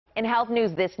In health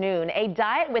news this noon, a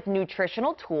diet with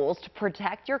nutritional tools to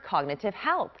protect your cognitive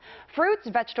health. Fruits,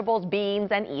 vegetables, beans,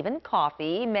 and even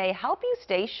coffee may help you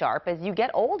stay sharp as you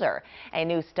get older. A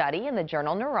new study in the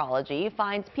journal Neurology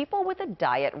finds people with a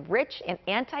diet rich in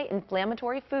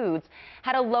anti-inflammatory foods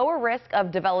had a lower risk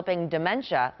of developing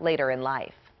dementia later in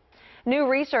life. New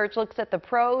research looks at the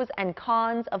pros and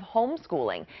cons of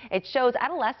homeschooling. It shows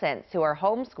adolescents who are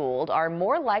homeschooled are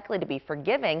more likely to be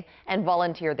forgiving and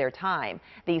volunteer their time.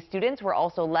 These students were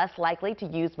also less likely to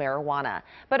use marijuana.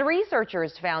 But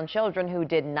researchers found children who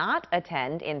did not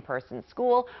attend in-person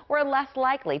school were less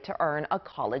likely to earn a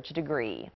college degree.